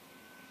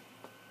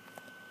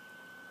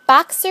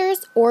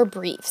Boxers or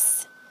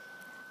briefs?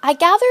 I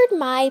gathered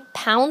my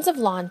pounds of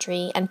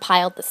laundry and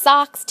piled the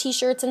socks,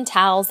 t-shirts, and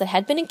towels that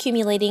had been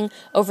accumulating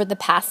over the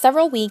past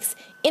several weeks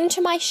into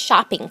my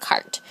shopping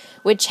cart,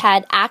 which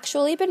had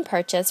actually been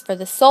purchased for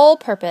the sole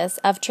purpose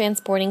of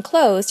transporting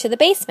clothes to the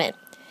basement.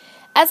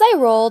 As I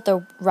rolled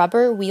the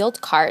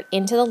rubber-wheeled cart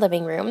into the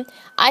living room,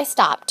 I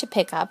stopped to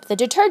pick up the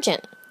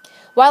detergent.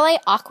 While I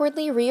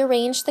awkwardly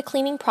rearranged the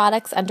cleaning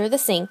products under the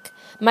sink,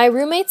 my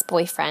roommate's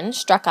boyfriend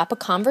struck up a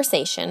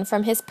conversation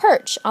from his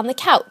perch on the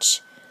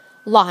couch.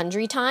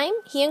 "Laundry time?"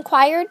 he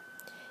inquired.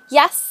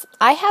 "Yes,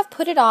 I have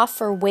put it off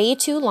for way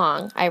too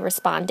long," I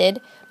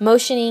responded,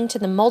 motioning to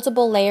the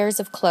multiple layers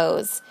of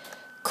clothes.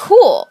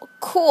 "Cool,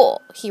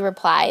 cool," he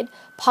replied,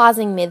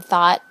 pausing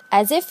mid-thought,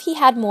 as if he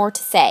had more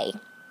to say.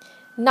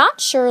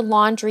 "Not sure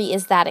laundry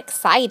is that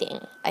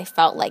exciting," I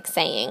felt like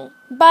saying,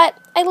 but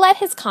I let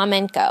his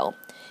comment go.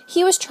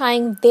 He was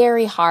trying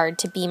very hard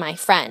to be my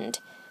friend.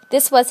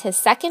 This was his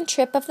second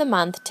trip of the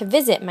month to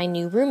visit my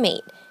new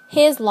roommate,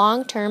 his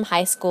long-term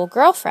high school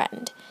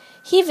girlfriend.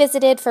 He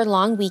visited for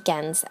long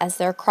weekends as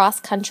their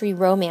cross-country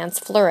romance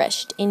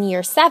flourished in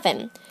year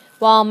 7,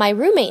 while my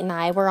roommate and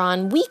I were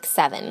on week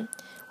 7.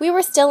 We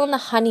were still in the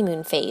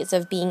honeymoon phase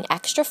of being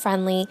extra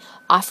friendly,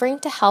 offering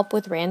to help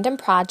with random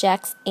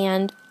projects,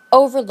 and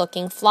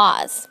overlooking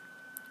flaws.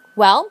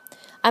 "Well,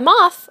 I'm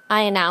off,"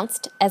 I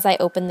announced as I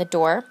opened the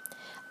door.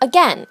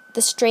 Again,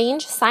 the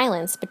strange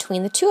silence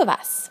between the two of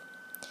us.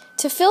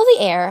 To fill the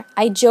air,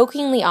 I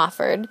jokingly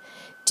offered,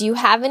 "Do you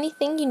have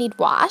anything you need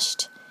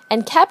washed?"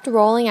 and kept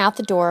rolling out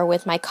the door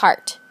with my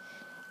cart.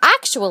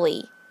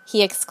 "Actually,"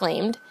 he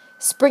exclaimed,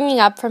 springing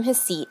up from his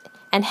seat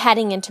and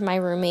heading into my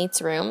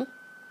roommate's room.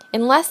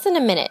 In less than a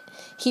minute,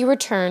 he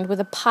returned with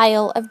a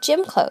pile of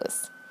gym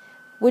clothes.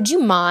 "Would you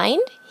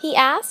mind?" he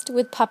asked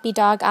with puppy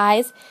dog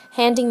eyes,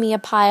 handing me a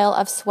pile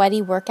of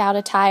sweaty workout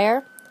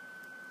attire.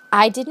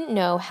 I didn't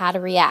know how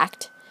to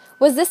react.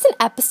 Was this an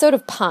episode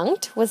of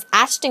Punk'd? Was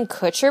Ashton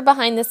Kutcher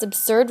behind this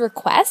absurd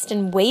request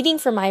and waiting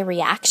for my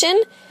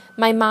reaction?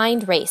 My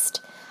mind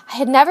raced. I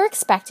had never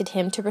expected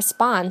him to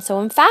respond so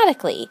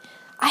emphatically.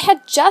 I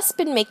had just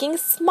been making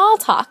small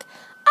talk.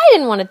 I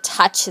didn't want to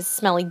touch his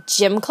smelly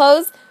gym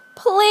clothes.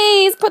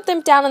 "Please put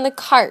them down in the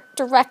cart."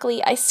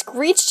 Directly, I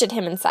screeched at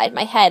him inside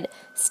my head,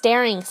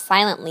 staring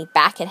silently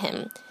back at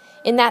him.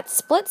 In that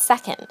split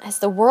second, as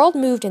the world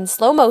moved in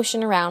slow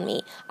motion around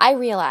me, I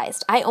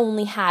realized I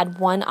only had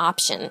one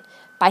option.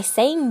 By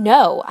saying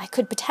no, I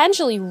could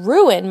potentially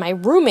ruin my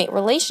roommate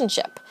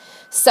relationship.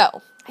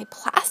 So, I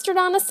plastered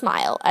on a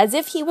smile as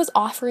if he was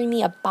offering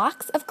me a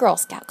box of Girl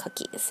Scout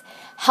cookies,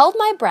 held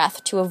my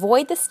breath to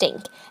avoid the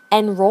stink,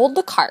 and rolled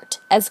the cart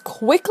as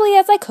quickly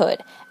as I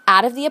could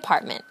out of the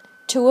apartment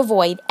to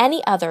avoid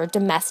any other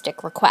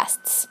domestic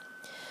requests.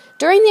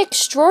 During the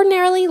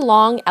extraordinarily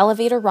long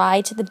elevator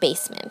ride to the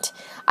basement,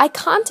 I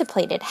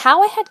contemplated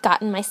how I had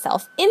gotten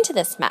myself into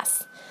this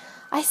mess.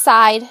 I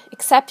sighed,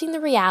 accepting the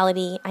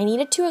reality I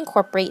needed to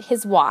incorporate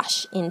his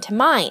wash into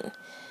mine.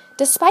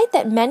 Despite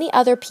that many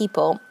other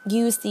people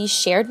use these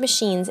shared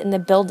machines in the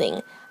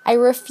building, I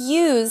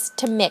refused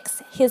to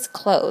mix his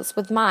clothes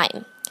with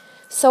mine.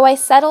 So I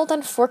settled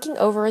on forking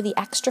over the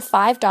extra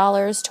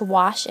 $5 to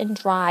wash and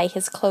dry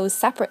his clothes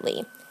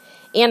separately.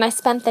 And I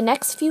spent the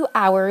next few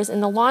hours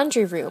in the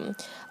laundry room,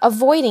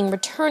 avoiding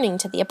returning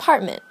to the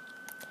apartment.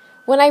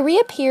 When I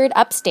reappeared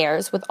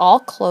upstairs with all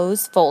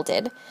clothes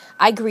folded,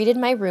 I greeted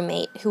my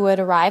roommate who had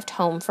arrived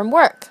home from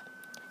work.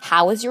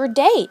 "How was your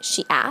day?"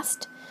 she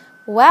asked.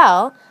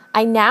 "Well,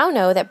 I now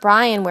know that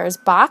Brian wears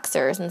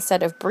boxers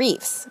instead of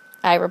briefs,"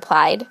 I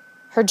replied.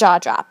 Her jaw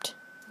dropped.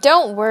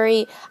 "Don't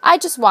worry, I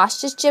just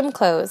washed his gym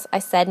clothes," I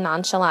said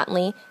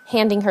nonchalantly,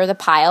 handing her the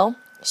pile.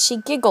 She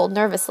giggled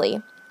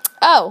nervously.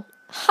 "Oh,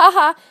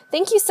 haha,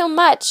 thank you so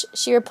much,"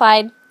 she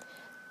replied.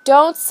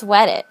 "Don't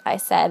sweat it," I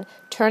said,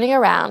 turning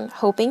around,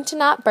 hoping to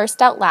not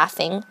burst out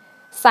laughing.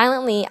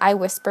 Silently, I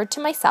whispered to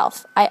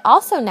myself, I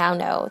also now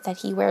know that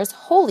he wears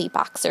holy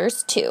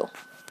boxers, too.